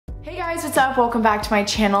Hey guys, what's up? Welcome back to my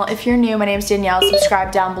channel. If you're new, my name is Danielle.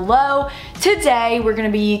 Subscribe down below. Today, we're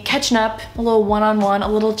gonna be catching up, a little one-on-one, a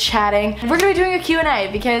little chatting. We're gonna be doing a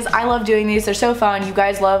Q&A because I love doing these. They're so fun. You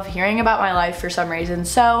guys love hearing about my life for some reason.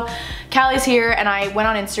 So, Callie's here and I went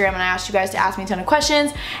on Instagram and I asked you guys to ask me a ton of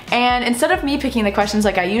questions. And instead of me picking the questions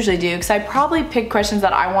like I usually do, because I probably pick questions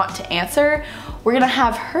that I want to answer, we're gonna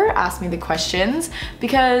have her ask me the questions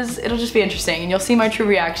because it'll just be interesting and you'll see my true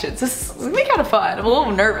reactions. This is gonna be kind of fun. I'm a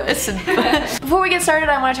little nervous. Before we get started,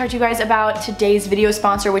 I wanna talk to you guys about today's video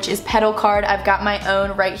sponsor, which is Pedal Card. I've got my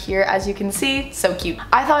own right here, as you can see. So cute.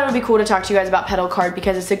 I thought it would be cool to talk to you guys about Pedal Card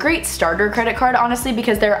because it's a great starter credit card, honestly,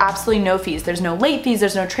 because there are absolutely no fees. There's no late fees,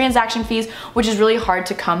 there's no transaction fees, which is really hard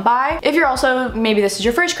to come by. If you're also, maybe this is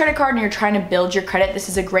your first credit card and you're trying to build your credit, this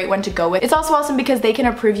is a great one to go with. It's also awesome because they can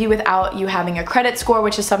approve you without you having a credit score,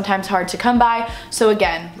 which is sometimes hard to come by. So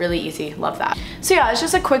again, really easy, love that. So yeah, it's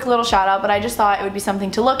just a quick little shout out, but I just thought it would be something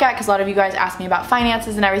to look at because a lot of you guys asked me about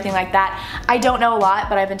finances and everything like that. I don't know a lot,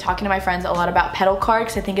 but I've been talking to my friends a lot about Pedal Card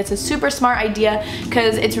because I think it's a super smart idea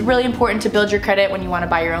because it's really important to build your credit when you want to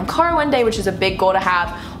buy your own car one day, which is a big goal to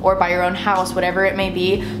have, or buy your own house, whatever it may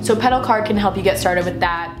be. So Pedal Card can help you get started with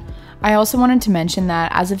that. I also wanted to mention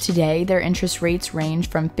that as of today, their interest rates range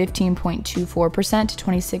from 15.24% to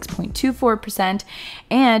 26.24%,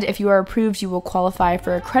 and if you are approved, you will qualify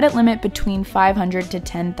for a credit limit between $500 to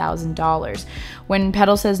 $10,000. When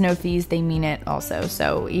Pedal says no fees, they mean it also.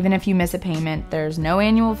 So even if you miss a payment, there's no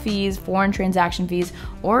annual fees, foreign transaction fees,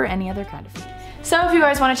 or any other kind of fee. So if you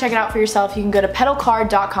guys want to check it out for yourself, you can go to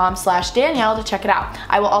pedalcard.com/Danielle to check it out.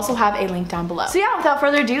 I will also have a link down below. So yeah, without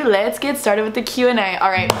further ado, let's get started with the Q&A. All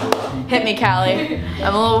right, hit me, Callie.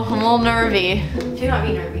 I'm a little nervy. Do not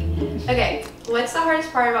be nervy. Okay, what's the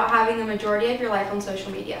hardest part about having the majority of your life on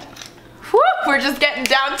social media? Whew, we're just getting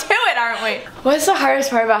down to it, aren't we? What's the hardest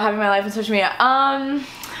part about having my life on social media?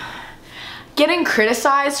 Getting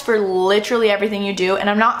criticized for literally everything you do, and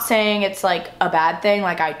I'm not saying it's like a bad thing,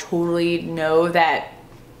 like I totally know that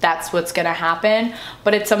that's what's gonna happen,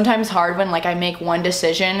 but it's sometimes hard when like I make one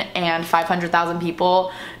decision and 500,000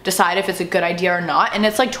 people decide if it's a good idea or not, and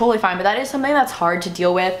it's like totally fine, but that is something that's hard to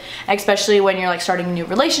deal with, especially when you're like starting new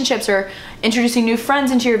relationships or introducing new friends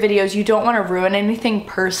into your videos. You don't want to ruin anything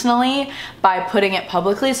personally by putting it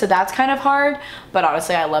publicly, so that's kind of hard, but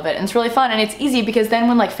honestly I love it and it's really fun and it's easy because then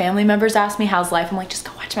when like family members ask me how's life, I'm like, just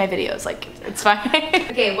go watch my videos, like it's fine.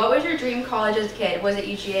 Okay, what was your dream college as a kid? Was it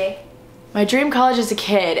UGA? My dream college as a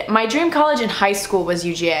kid. My dream college in high school was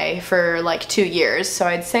UGA for like 2 years, so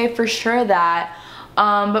I'd say for sure that.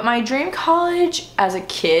 But my dream college as a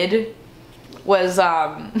kid was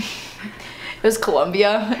it was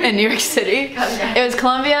Columbia in New York City. It was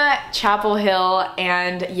Columbia, Chapel Hill,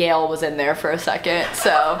 and Yale was in there for a second.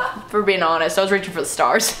 So, for being honest, I was reaching for the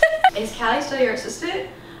stars. Is Callie still your assistant?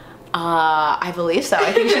 I believe so.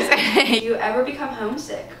 I think she's. Do you ever become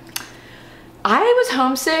homesick? I was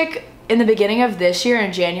homesick in the beginning of this year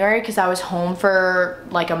in January because I was home for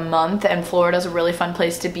like a month and Florida's a really fun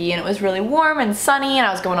place to be and it was really warm and sunny and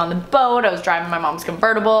I was going on the boat, I was driving my mom's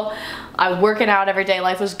convertible, I was working out every day,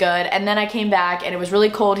 life was good, and then I came back and it was really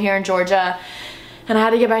cold here in Georgia and I had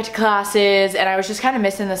to get back to classes and I was just kind of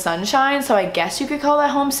missing the sunshine, so I guess you could call that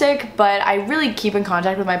homesick, but I really keep in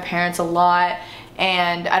contact with my parents a lot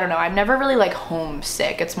and I don't know, I'm never really like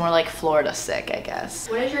homesick, it's more like Florida sick, I guess.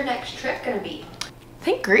 What is your next trip gonna be? I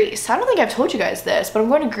think Greece. I don't think I've told you guys this, but I'm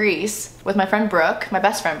going to Greece with my friend Brooke, my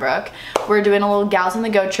best friend Brooke. We're doing a little Gals on the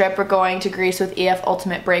Go trip. We're going to Greece with EF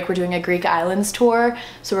Ultimate Break. We're doing a Greek islands tour.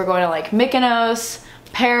 So we're going to like Mykonos,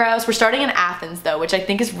 Paros. We're starting in Athens though, which I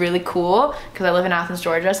think is really cool because I live in Athens,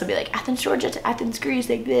 Georgia. So it'll be like Athens, Georgia to Athens, Greece,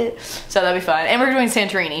 like this. So that'll be fun. And we're doing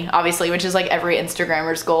Santorini, obviously, which is like every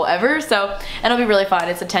Instagrammer's goal ever. So, and it'll be really fun.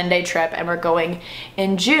 It's a 10-day trip and we're going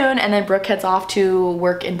in June and then Brooke heads off to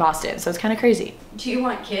work in Boston. So it's kind of crazy. Do you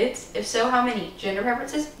want kids? If so, how many? Gender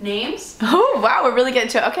preferences? Names? Oh, wow, we're really getting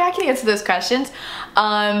to it. Okay, I can answer those questions.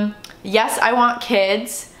 Yes, I want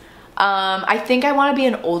kids. I think I want to be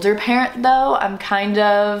an older parent though.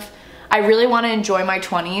 I really want to enjoy my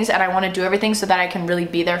 20s and I want to do everything so that I can really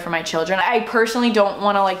be there for my children. I personally don't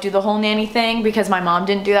want to like do the whole nanny thing because my mom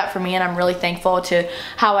didn't do that for me and I'm really thankful to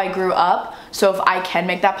how I grew up. So if I can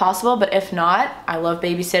make that possible, but if not, I love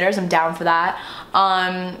babysitters, I'm down for that.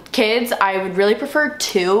 Kids, I would really prefer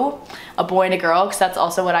 2, a boy and a girl, because that's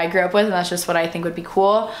also what I grew up with and that's just what I think would be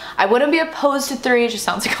cool. I wouldn't be opposed to 3, it just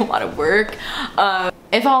sounds like a lot of work.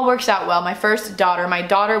 If all works out well, my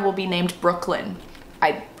daughter will be named Brooklyn.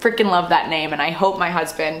 I freaking love that name, and I hope my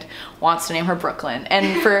husband wants to name her Brooklyn. And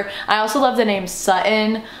I also love the name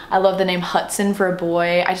Sutton. I love the name Hudson for a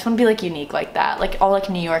boy. I just want to be like unique like that, like all like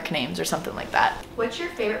New York names or something like that. What's your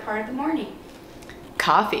favorite part of the morning?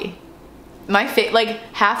 Coffee. Like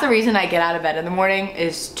half the reason I get out of bed in the morning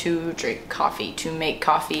is to drink coffee, to make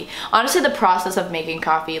coffee. Honestly, the process of making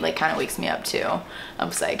coffee like kind of wakes me up too.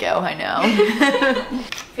 I'm psycho, I know.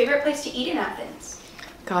 Favorite place to eat in Athens?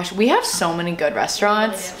 Gosh, we have so many good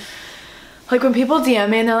restaurants. Like when people DM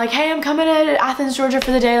me and they're like, hey, I'm coming to Athens, Georgia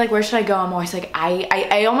for the day, like where should I go? I'm always like,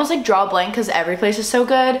 I almost like draw a blank because every place is so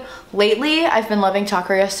good. Lately, I've been loving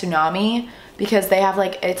Taqueria Tsunami because they have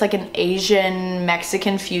like, it's like an Asian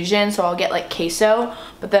Mexican fusion. So I'll get like queso,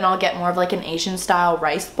 but then I'll get more of like an Asian style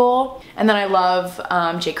rice bowl. And then I love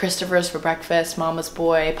J. Christopher's for breakfast, Mama's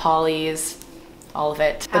Boy, Polly's, all of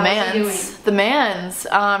it. The man's,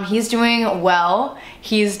 he's doing well.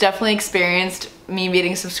 He's definitely experienced me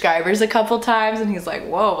meeting subscribers a couple times, and he's like,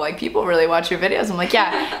 whoa, like people really watch your videos. I'm like,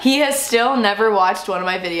 yeah. He has still never watched one of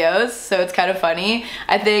my videos, so it's kind of funny.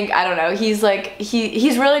 I don't know, he's like,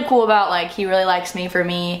 he's really cool about like, he really likes me for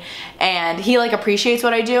me, and he like appreciates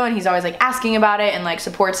what I do, and he's always like asking about it and like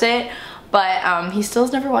supports it, but he still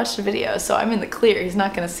has never watched a video, so I'm in the clear. He's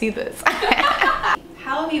not gonna see this.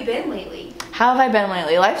 How have you been lately? How have I been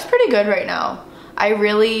lately? Life's pretty good right now. I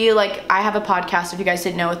really, like, I have a podcast, if you guys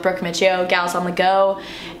didn't know, with Brooke Michio, Gals on the Go,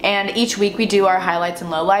 and each week we do our highlights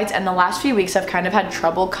and lowlights, and the last few weeks I've kind of had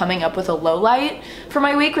trouble coming up with a lowlight for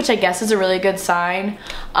my week, which I guess is a really good sign.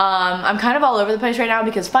 I'm kind of all over the place right now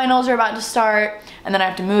because finals are about to start, and then I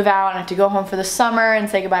have to move out, and I have to go home for the summer and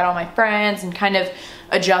say goodbye to all my friends and kind of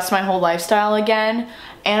adjust my whole lifestyle again,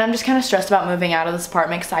 and I'm just kind of stressed about moving out of this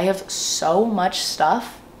apartment because I have so much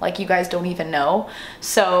stuff. Like, you guys don't even know.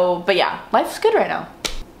 So, but yeah, life's good right now.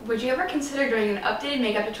 Would you ever consider doing an updated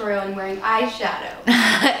makeup tutorial and wearing eyeshadow?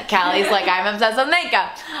 Callie's like, I'm obsessed with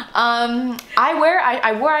makeup. I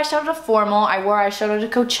wore eyeshadow to formal. I wore eyeshadow to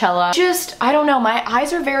Coachella. Just, I don't know, my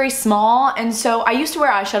eyes are very small, and so I used to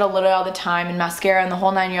wear eyeshadow literally all the time and mascara and the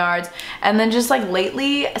whole 9 yards. And then just like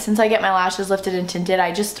lately, since I get my lashes lifted and tinted,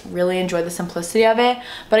 I just really enjoy the simplicity of it.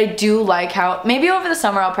 But I do like how, maybe over the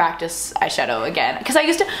summer I'll practice eyeshadow again.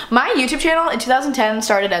 Because my YouTube channel in 2010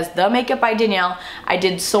 started as The Makeup by Danielle. I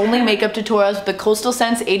did solely makeup tutorials with the Coastal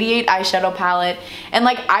Scents 88 eyeshadow palette, and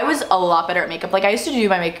like I was a lot better at makeup. Like I used to do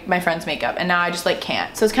my friend's makeup, and now I just like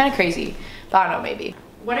can't. So it's kind of crazy, but I don't know, maybe.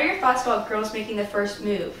 What are your thoughts about girls making the first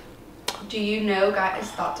move? Do you know guys'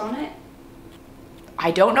 thoughts on it?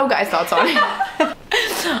 I don't know guys' thoughts on it.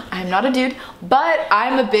 I'm not a dude, but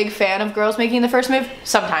I'm a big fan of girls making the first move.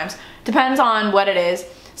 Sometimes. Depends on what it is.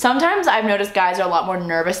 Sometimes I've noticed guys are a lot more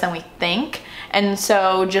nervous than we think, and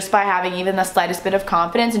so just by having even the slightest bit of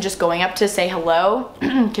confidence and just going up to say hello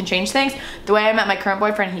can change things. The way I met my current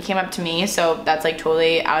boyfriend, he came up to me, so that's like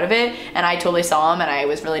totally out of it, and I totally saw him and I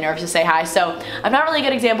was really nervous to say hi. So I'm not really a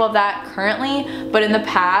good example of that currently, but in the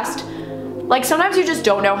past, like sometimes you just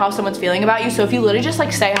don't know how someone's feeling about you, so if you literally just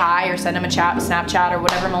like say hi or send them a Snapchat or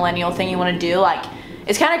whatever millennial thing you want to do, like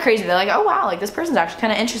it's kind of crazy. They're like, oh wow, like this person's actually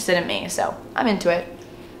kind of interested in me, so I'm into it.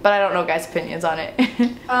 But I don't know guys' opinions on it.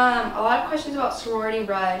 A lot of questions about sorority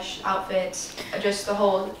rush, outfits, just the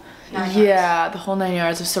whole 9 yards. Yeah, the whole 9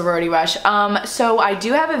 yards of sorority rush. So I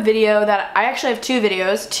do have a video that, I actually have 2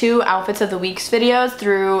 videos, 2 outfits of the weeks videos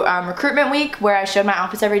through recruitment week where I showed my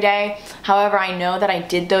outfits every day. However, I know that I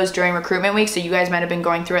did those during recruitment week, so you guys might have been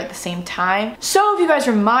going through it at the same time. So if you guys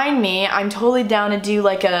remind me, I'm totally down to do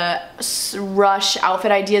like a rush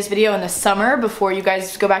outfit ideas video in the summer before you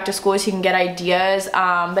guys go back to school so you can get ideas.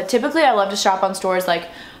 But typically I love to shop on stores like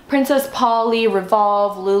Princess Polly,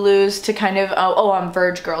 Revolve, Lulu's to kind of, I'm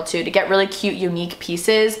Verge Girl too, to get really cute, unique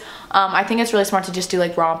pieces. I think it's really smart to just do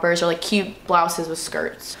like rompers or like cute blouses with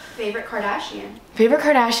skirts. Favorite Kardashian? Favorite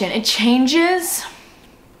Kardashian, it changes.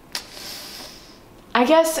 I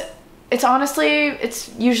guess it's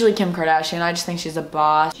usually Kim Kardashian. I just think she's a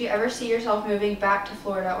boss. Do you ever see yourself moving back to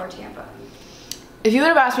Florida or Tampa? If you would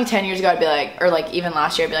have asked me 10 years ago, I'd be like, or like even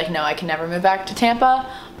last year, I'd be like, no, I can never move back to Tampa.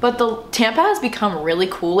 But Tampa has become really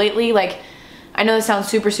cool lately. Like, I know this sounds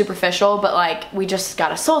super superficial, but like we just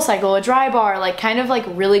got a SoulCycle, a Dry Bar, like kind of like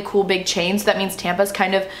really cool big chains. That means Tampa's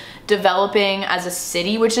kind of developing as a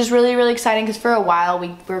city, which is really, really exciting because for a while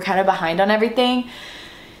we were kind of behind on everything.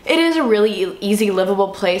 It is a really easy, livable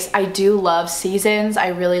place. I do love seasons. I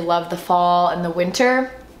really love the fall and the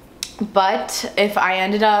winter. But if I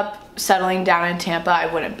ended up settling down in Tampa,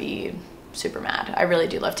 I wouldn't be super mad. I really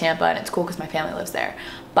do love Tampa, and it's cool because my family lives there.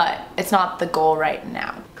 But it's not the goal right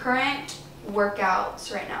now. Current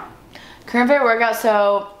workouts right now? Current favorite workout,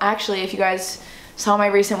 so actually if you guys saw my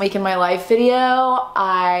recent week in my life video,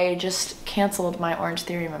 I just canceled my Orange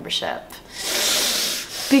Theory membership.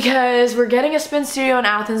 Because we're getting a spin studio in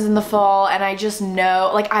Athens in the fall, and I just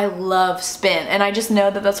know, like, I love spin, and I just know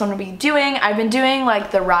that that's what I'm gonna be doing. I've been doing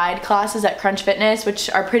like the ride classes at Crunch Fitness, which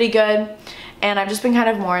are pretty good, and I've just been kind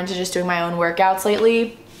of more into just doing my own workouts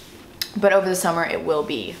lately. But over the summer, it will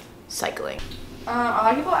be cycling. A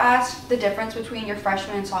lot of people ask the difference between your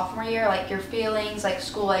freshman and sophomore year, like your feelings, like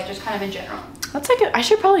school, like just kind of in general. That's like I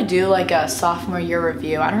should probably do like a sophomore year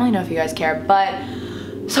review. I don't really know if you guys care, but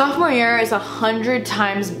sophomore year is 100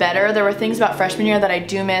 times better. There were things about freshman year that I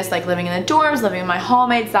do miss, like living in the dorms, living with my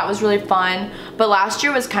hallmates. That was really fun. But last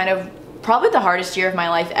year was kind of probably the hardest year of my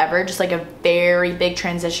life ever. Just like a very big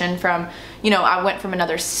transition from, you know, I went from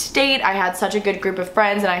another state. I had such a good group of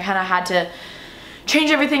friends, and I kind of had to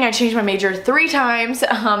change everything. I changed my major 3 times,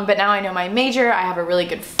 but now I know my major. I have a really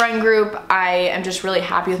good friend group. I am just really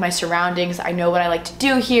happy with my surroundings. I know what I like to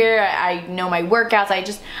do here. I know my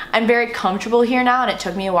workouts. I'm very comfortable here now, and it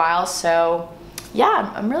took me a while, so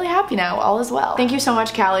yeah, I'm really happy now. All is well. Thank you so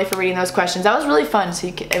much, Callie, for reading those questions. That was really fun. So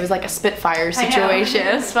it was like a Spitfire situation.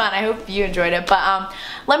 It was fun. I hope you enjoyed it. But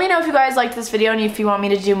let me know if you guys liked this video and if you want me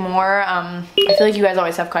to do more. I feel like you guys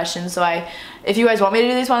always have questions, so if you guys want me to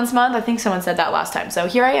do these once a month, I think someone said that last time. So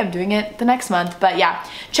here I am doing it the next month. But yeah,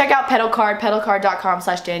 check out pedalcard,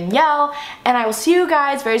 pedalcard.com/Danielle, and I will see you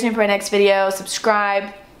guys very soon for my next video.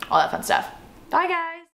 Subscribe, all that fun stuff. Bye, guys.